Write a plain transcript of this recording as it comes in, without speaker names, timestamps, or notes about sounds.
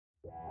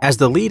As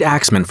the lead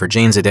axeman for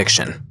Jane's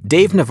Addiction,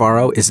 Dave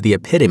Navarro is the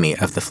epitome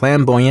of the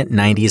flamboyant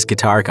 90s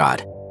guitar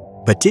god.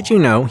 But did you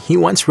know he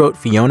once wrote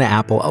Fiona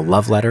Apple a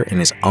love letter in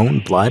his own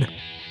blood?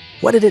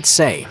 What did it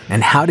say,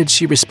 and how did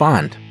she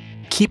respond?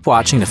 Keep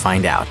watching to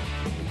find out.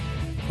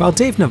 While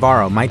Dave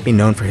Navarro might be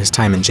known for his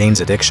time in Jane's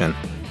Addiction,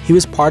 he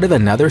was part of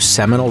another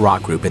seminal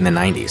rock group in the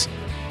 90s.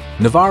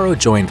 Navarro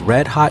joined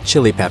Red Hot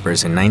Chili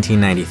Peppers in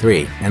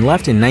 1993 and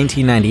left in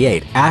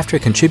 1998 after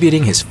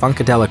contributing his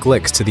funkadelic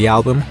licks to the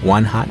album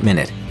One Hot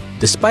Minute.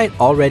 Despite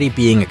already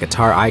being a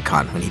guitar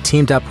icon when he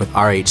teamed up with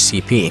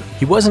RHCP,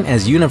 he wasn't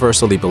as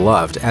universally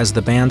beloved as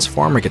the band's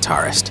former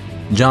guitarist,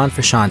 John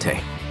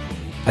Frusciante.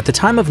 At the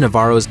time of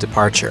Navarro's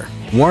departure,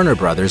 Warner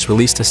Brothers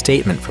released a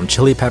statement from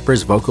Chili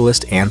Peppers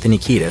vocalist Anthony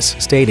Kiedis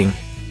stating,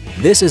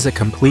 "This is a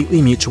completely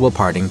mutual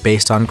parting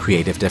based on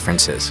creative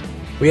differences.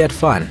 We had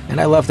fun, and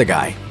I love the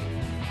guy."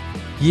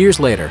 Years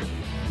later,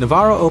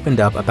 Navarro opened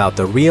up about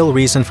the real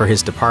reason for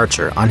his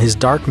departure on his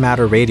Dark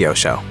Matter radio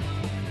show,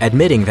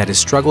 admitting that his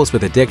struggles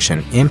with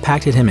addiction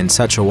impacted him in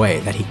such a way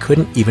that he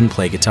couldn't even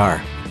play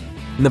guitar.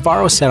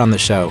 Navarro said on the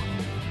show,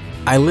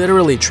 "I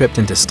literally tripped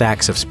into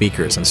stacks of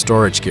speakers and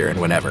storage gear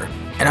and whatever,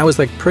 and I was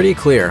pretty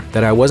clear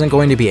that I wasn't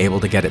going to be able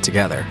to get it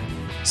together.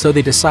 So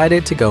they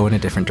decided to go in a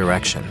different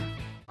direction."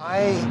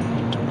 I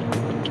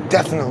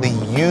definitely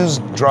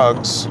used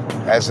drugs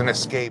as an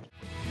escape.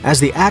 As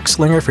the axe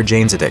slinger for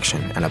Jane's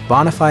Addiction and a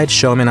bona fide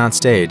showman on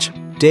stage,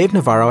 Dave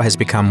Navarro has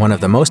become one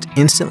of the most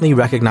instantly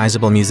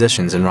recognizable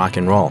musicians in rock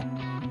and roll.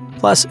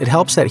 Plus, it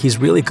helps that he's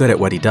really good at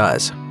what he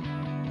does.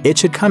 It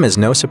should come as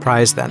no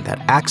surprise then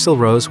that Axl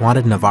Rose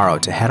wanted Navarro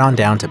to head on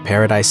down to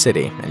Paradise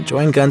City and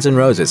join Guns N'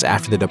 Roses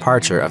after the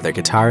departure of their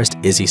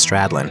guitarist Izzy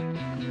Stradlin.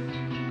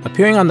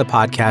 Appearing on the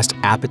podcast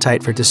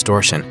Appetite for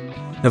Distortion,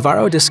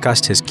 Navarro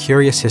discussed his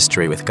curious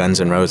history with Guns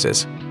N'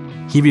 Roses.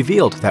 He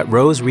revealed that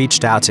Rose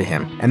reached out to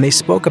him and they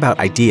spoke about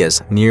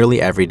ideas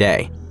nearly every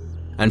day.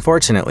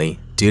 Unfortunately,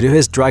 due to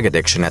his drug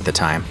addiction at the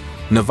time,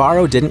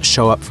 Navarro didn't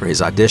show up for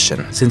his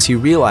audition since he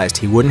realized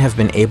he wouldn't have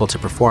been able to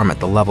perform at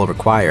the level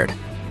required.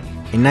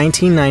 In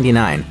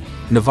 1999,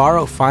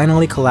 Navarro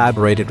finally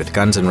collaborated with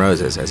Guns N'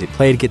 Roses as he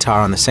played guitar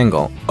on the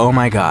single Oh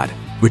My God,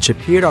 which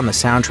appeared on the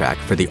soundtrack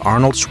for the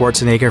Arnold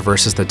Schwarzenegger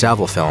vs. the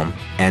Devil film,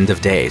 End of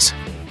Days.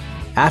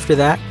 After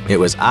that, it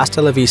was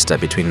hasta la vista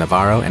between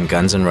Navarro and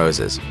Guns N'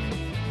 Roses.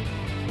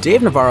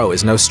 Dave Navarro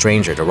is no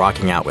stranger to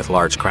rocking out with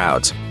large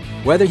crowds.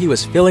 Whether he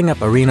was filling up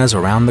arenas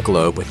around the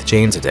globe with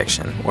Jane's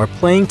Addiction or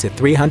playing to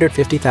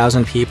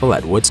 350,000 people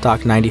at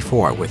Woodstock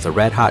 '94 with the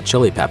Red Hot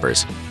Chili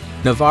Peppers,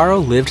 Navarro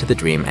lived the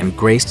dream and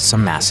graced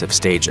some massive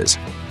stages.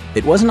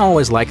 It wasn't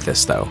always like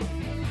this, though.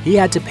 He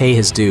had to pay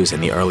his dues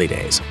in the early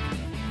days.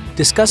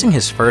 Discussing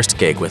his first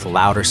gig with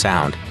Louder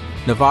Sound,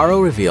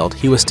 Navarro revealed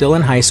he was still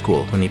in high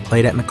school when he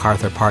played at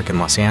MacArthur Park in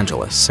Los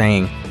Angeles,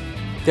 saying,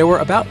 "There were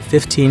about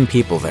 15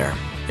 people there.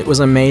 It was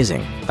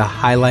amazing, the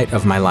highlight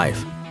of my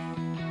life."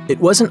 It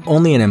wasn't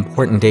only an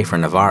important day for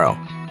Navarro.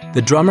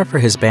 The drummer for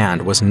his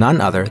band was none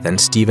other than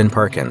Stephen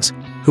Perkins,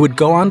 who would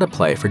go on to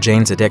play for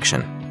Jane's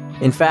Addiction.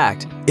 In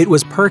fact, it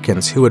was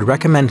Perkins who would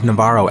recommend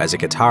Navarro as a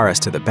guitarist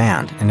to the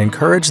band and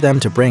encourage them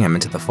to bring him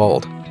into the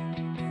fold.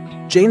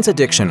 Jane's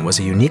Addiction was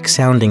a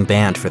unique-sounding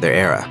band for their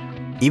era.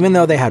 Even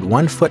though they had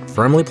one foot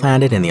firmly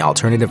planted in the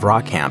alternative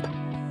rock camp,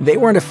 they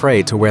weren't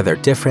afraid to wear their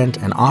different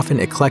and often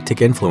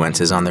eclectic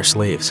influences on their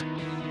sleeves.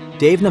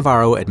 Dave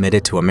Navarro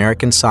admitted to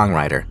American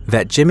Songwriter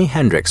that Jimi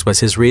Hendrix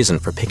was his reason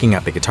for picking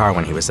up a guitar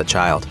when he was a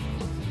child.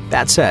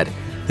 That said,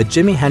 the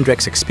Jimi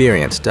Hendrix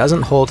Experience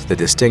doesn't hold the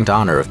distinct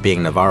honor of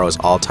being Navarro's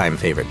all-time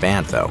favorite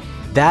band, though.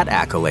 That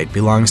accolade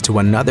belongs to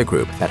another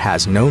group that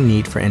has no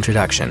need for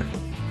introduction.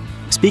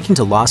 Speaking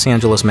to Los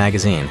Angeles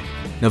Magazine,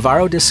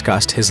 Navarro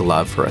discussed his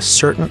love for a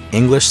certain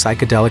English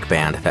psychedelic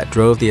band that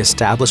drove the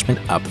establishment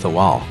up the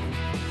wall.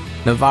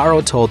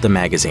 Navarro told the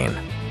magazine,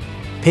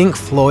 "Pink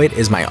Floyd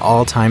is my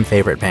all-time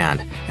favorite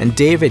band, and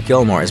David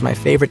Gilmour is my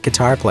favorite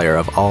guitar player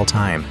of all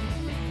time."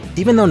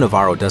 Even though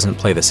Navarro doesn't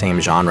play the same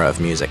genre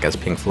of music as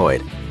Pink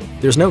Floyd,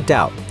 there's no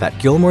doubt that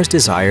Gilmour's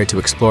desire to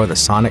explore the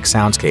sonic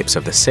soundscapes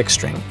of the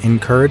six-string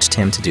encouraged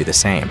him to do the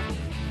same.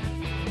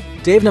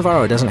 Dave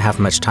Navarro doesn't have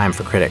much time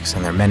for critics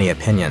and their many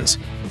opinions,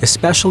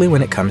 especially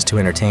when it comes to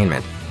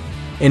entertainment.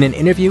 In an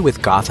interview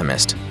with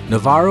Gothamist,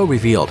 Navarro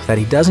revealed that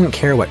he doesn't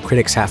care what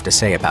critics have to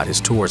say about his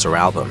tours or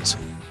albums.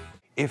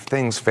 If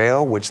things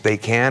fail, which they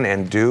can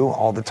and do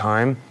all the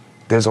time,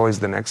 there's always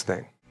the next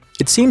thing.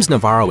 It seems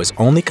Navarro is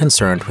only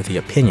concerned with the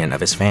opinion of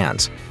his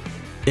fans.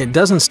 It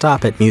doesn't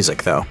stop at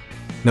music, though.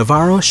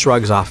 Navarro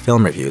shrugs off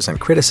film reviews and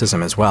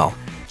criticism as well,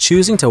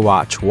 choosing to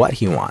watch what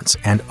he wants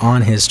and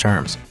on his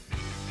terms.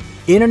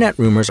 Internet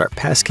rumors are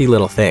pesky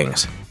little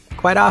things.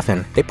 Quite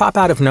often, they pop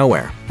out of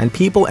nowhere, and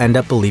people end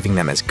up believing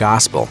them as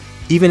gospel,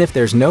 even if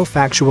there's no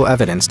factual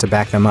evidence to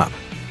back them up.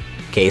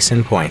 Case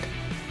in point,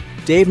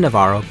 Dave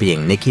Navarro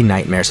being Nicky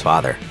Nightmare's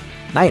father.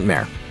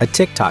 Nightmare, a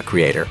TikTok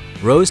creator,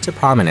 rose to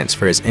prominence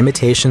for his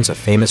imitations of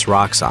famous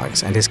rock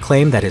songs and his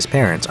claim that his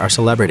parents are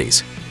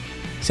celebrities.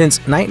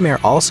 Since Nightmare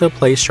also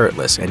plays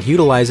shirtless and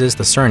utilizes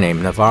the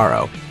surname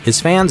Navarro,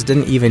 his fans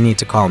didn't even need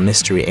to call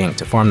Mystery Inc.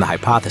 to form the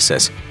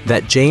hypothesis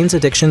that Jane's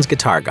Addiction's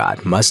guitar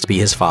god must be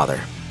his father.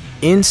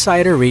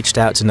 Insider reached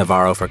out to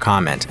Navarro for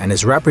comment, and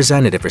his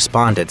representative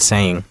responded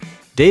saying,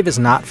 "Dave is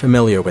not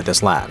familiar with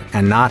this lad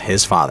and not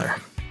his father."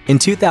 In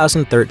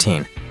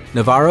 2013,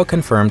 Navarro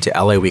confirmed to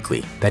LA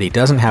Weekly that he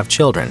doesn't have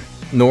children,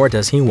 nor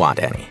does he want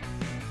any.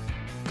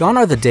 Gone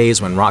are the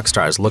days when rock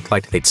stars looked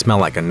like they'd smell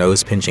like a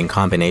nose-pinching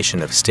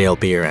combination of stale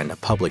beer and a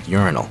public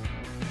urinal.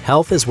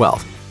 Health is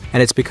wealth,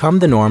 and it's become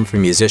the norm for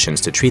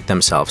musicians to treat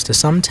themselves to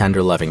some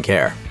tender loving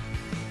care.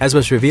 As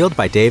was revealed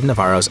by Dave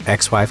Navarro's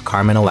ex-wife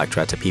Carmen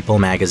Electra to People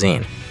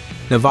magazine,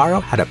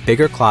 Navarro had a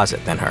bigger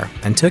closet than her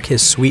and took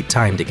his sweet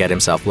time to get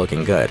himself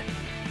looking good.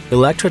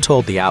 Electra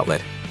told the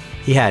outlet,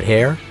 he had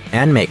hair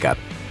and makeup,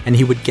 and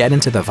he would get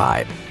into the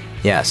vibe.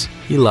 Yes,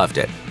 he loved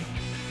it.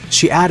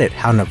 She added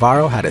how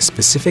Navarro had a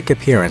specific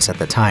appearance at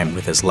the time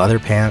with his leather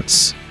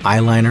pants,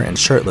 eyeliner, and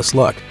shirtless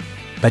look,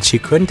 but she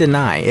couldn't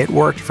deny it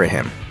worked for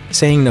him,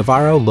 saying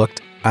Navarro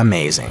looked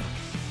amazing.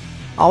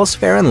 All's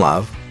fair in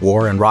love,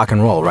 war, and rock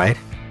and roll, right?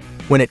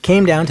 When it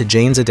came down to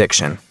Jane's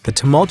Addiction, the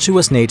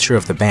tumultuous nature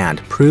of the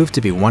band proved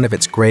to be one of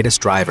its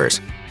greatest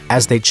drivers,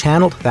 as they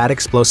channeled that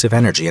explosive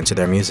energy into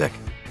their music.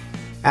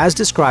 As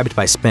described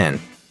by Spin,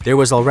 there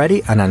was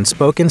already an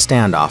unspoken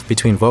standoff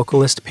between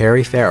vocalist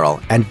Perry Farrell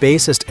and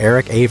bassist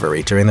Eric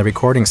Avery during the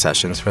recording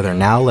sessions for their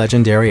now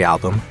legendary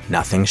album,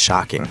 Nothing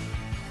Shocking.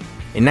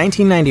 In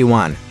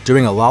 1991,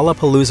 during a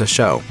Lollapalooza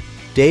show,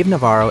 Dave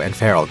Navarro and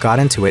Farrell got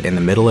into it in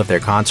the middle of their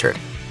concert.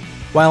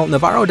 While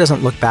Navarro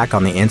doesn't look back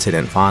on the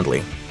incident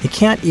fondly, he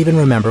can't even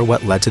remember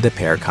what led to the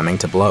pair coming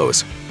to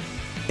blows.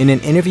 In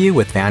an interview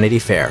with Vanity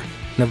Fair,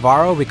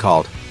 Navarro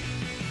recalled,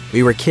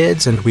 "We were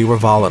kids and we were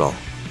volatile.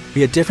 We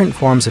had different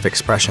forms of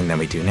expression than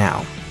we do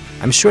now.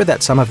 I'm sure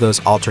that some of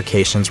those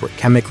altercations were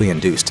chemically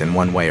induced in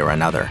one way or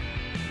another."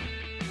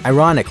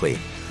 Ironically,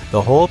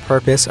 the whole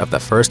purpose of the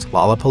first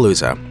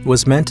Lollapalooza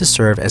was meant to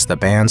serve as the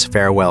band's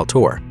farewell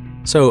tour,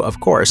 so of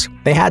course,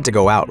 they had to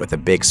go out with a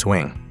big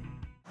swing.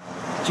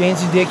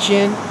 Jane's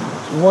Addiction,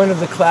 one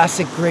of the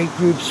classic great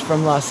groups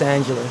from Los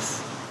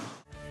Angeles.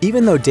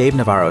 Even though Dave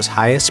Navarro's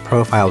highest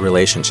profile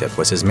relationship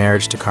was his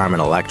marriage to Carmen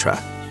Electra,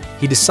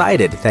 he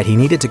decided that he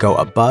needed to go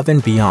above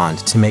and beyond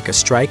to make a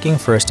striking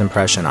first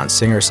impression on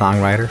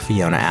singer-songwriter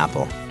Fiona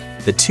Apple.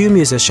 The two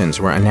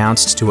musicians were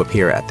announced to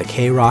appear at the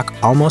K-Rock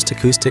Almost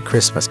Acoustic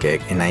Christmas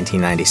gig in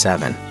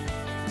 1997.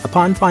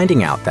 Upon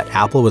finding out that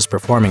Apple was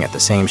performing at the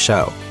same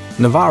show,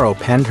 Navarro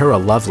penned her a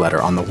love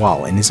letter on the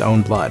wall in his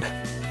own blood.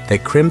 The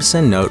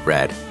crimson note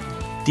read,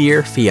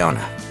 "Dear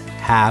Fiona,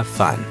 have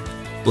fun.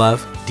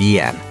 Love,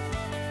 DN."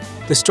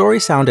 The story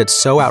sounded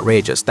so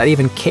outrageous that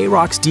even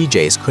K-Rock's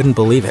DJs couldn't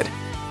believe it.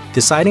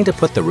 Deciding to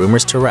put the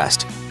rumors to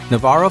rest,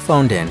 Navarro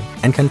phoned in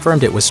and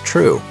confirmed it was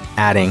true,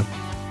 adding,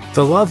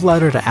 "The love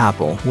letter to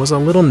Apple was a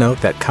little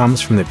note that comes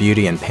from the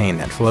beauty and pain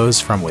that flows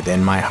from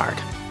within my heart."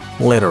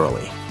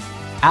 Literally.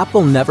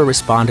 Apple never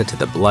responded to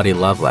the bloody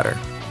love letter,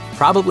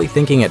 probably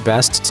thinking it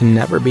best to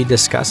never be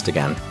discussed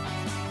again.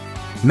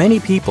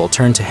 Many people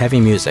turn to heavy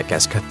music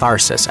as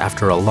catharsis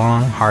after a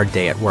long, hard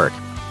day at work.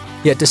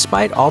 Yet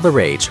despite all the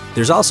rage,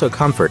 there's also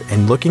comfort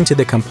in looking to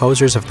the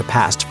composers of the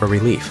past for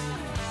relief,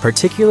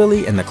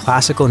 particularly in the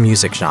classical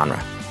music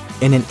genre.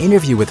 In an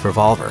interview with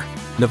Revolver,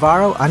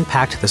 Navarro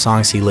unpacked the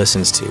songs he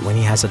listens to when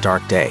he has a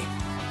dark day.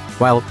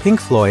 While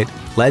Pink Floyd,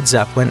 Led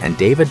Zeppelin, and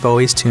David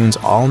Bowie's tunes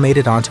all made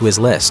it onto his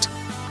list,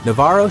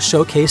 Navarro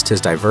showcased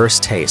his diverse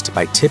taste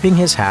by tipping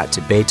his hat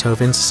to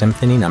Beethoven's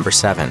Symphony No.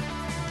 7,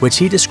 which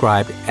he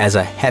described as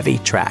a heavy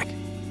track.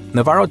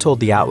 Navarro told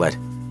the outlet,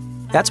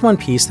 "That's one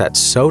piece that's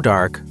so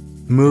dark,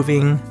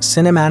 moving,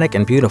 cinematic,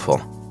 and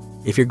beautiful.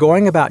 If you're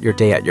going about your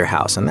day at your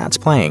house and that's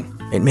playing,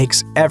 it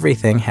makes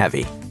everything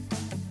heavy."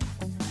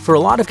 For a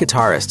lot of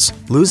guitarists,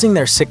 losing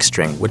their sixth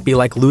string would be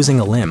like losing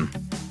a limb.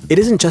 It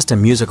isn't just a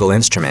musical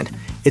instrument,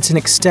 it's an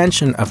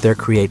extension of their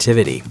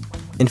creativity.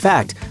 In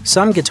fact,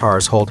 some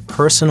guitars hold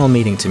personal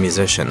meaning to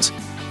musicians,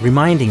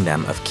 reminding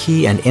them of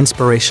key and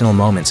inspirational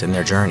moments in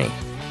their journey.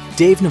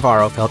 Dave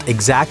Navarro felt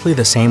exactly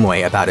the same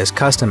way about his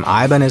custom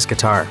Ibanez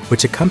guitar,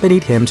 which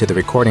accompanied him to the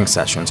recording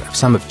sessions of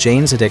some of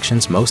Jane's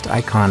Addiction's most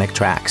iconic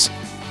tracks.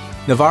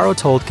 Navarro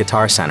told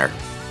Guitar Center,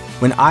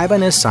 "When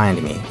Ibanez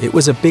signed me, it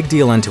was a big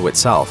deal unto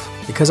itself,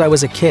 because I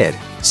was a kid,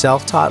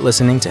 self-taught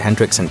listening to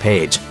Hendrix and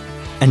Page.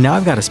 And now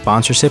I've got a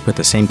sponsorship with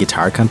the same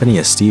guitar company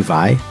as Steve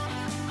Vai."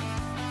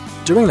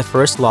 During the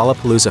first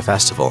Lollapalooza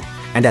festival,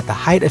 and at the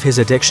height of his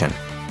addiction,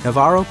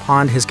 Navarro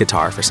pawned his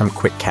guitar for some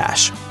quick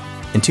cash.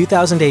 In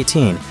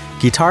 2018,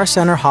 Guitar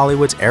Center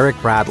Hollywood's Eric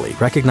Bradley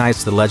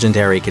recognized the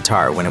legendary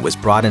guitar when it was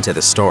brought into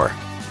the store.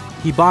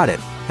 He bought it,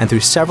 and through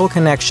several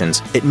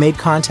connections, it made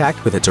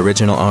contact with its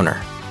original owner.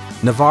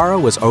 Navarro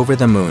was over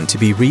the moon to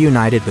be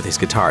reunited with his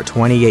guitar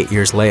 28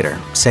 years later,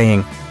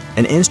 saying,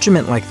 "An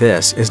instrument like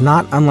this is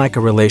not unlike a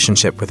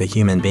relationship with a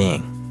human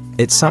being.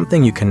 It's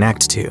something you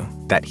connect to,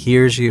 that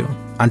hears you,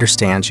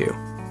 understands you."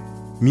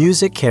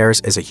 Music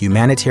Cares is a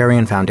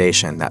humanitarian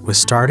foundation that was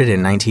started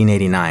in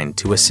 1989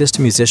 to assist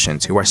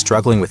musicians who are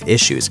struggling with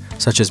issues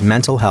such as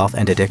mental health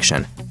and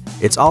addiction.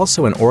 It's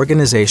also an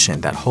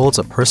organization that holds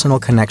a personal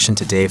connection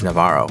to Dave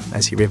Navarro,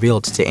 as he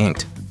revealed to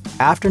Inked.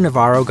 After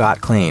Navarro got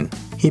clean,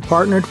 he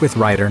partnered with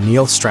writer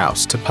Neil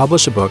Strauss to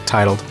publish a book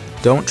titled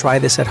Don't Try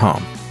This at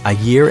Home: A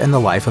Year in the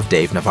Life of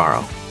Dave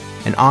Navarro,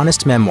 an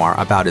honest memoir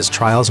about his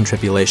trials and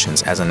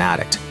tribulations as an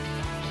addict.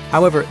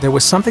 However, there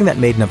was something that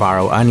made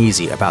Navarro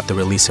uneasy about the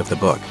release of the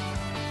book.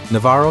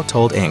 Navarro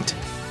told Inked,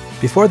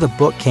 "Before the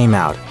book came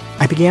out,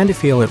 I began to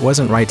feel it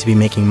wasn't right to be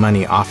making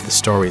money off the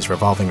stories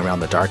revolving around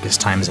the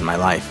darkest times in my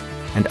life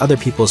and other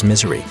people's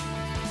misery.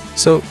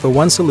 So the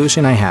one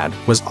solution I had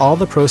was all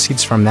the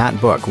proceeds from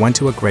that book went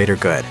to a greater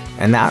good,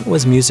 and that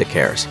was Music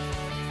Cares."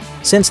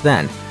 Since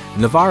then,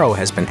 Navarro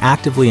has been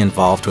actively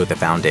involved with the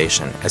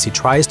foundation as he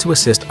tries to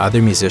assist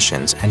other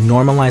musicians and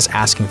normalize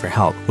asking for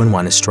help when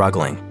one is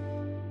struggling.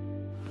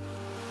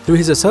 Through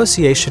his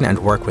association and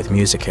work with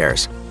Music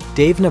Cares,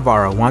 Dave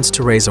Navarro wants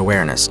to raise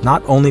awareness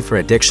not only for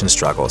addiction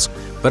struggles,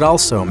 but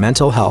also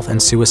mental health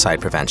and suicide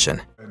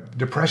prevention.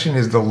 Depression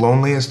is the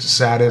loneliest,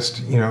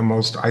 saddest,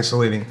 most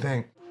isolating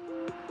thing.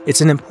 It's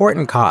an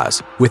important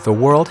cause, with the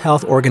World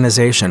Health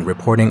Organization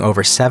reporting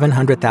over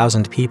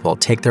 700,000 people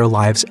take their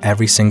lives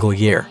every single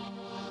year.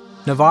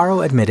 Navarro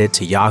admitted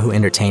to Yahoo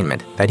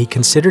Entertainment that he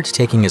considered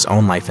taking his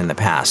own life in the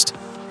past.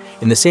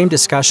 In the same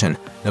discussion,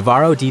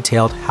 Navarro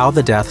detailed how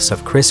the deaths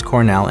of Chris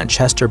Cornell and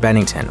Chester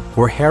Bennington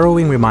were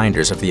harrowing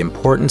reminders of the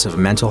importance of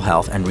mental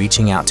health and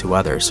reaching out to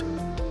others.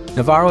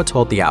 Navarro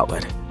told the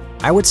outlet,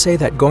 "I would say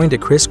that going to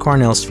Chris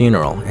Cornell's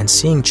funeral and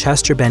seeing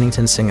Chester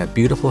Bennington sing a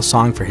beautiful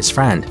song for his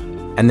friend,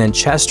 and then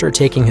Chester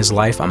taking his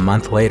life a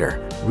month later,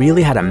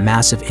 really had a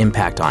massive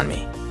impact on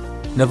me."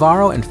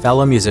 Navarro and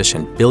fellow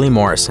musician Billy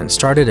Morrison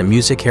started a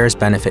Music Cares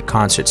benefit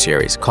concert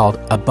series called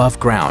Above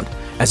Ground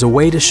as a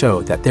way to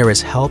show that there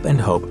is help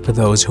and hope for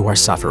those who are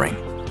suffering.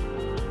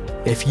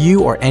 If you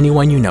or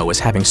anyone you know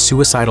is having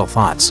suicidal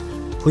thoughts,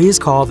 please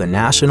call the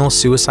National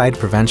Suicide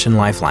Prevention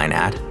Lifeline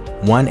at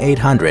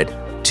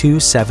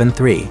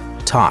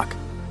 1-800-273-TALK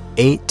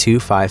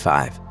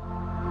 8255.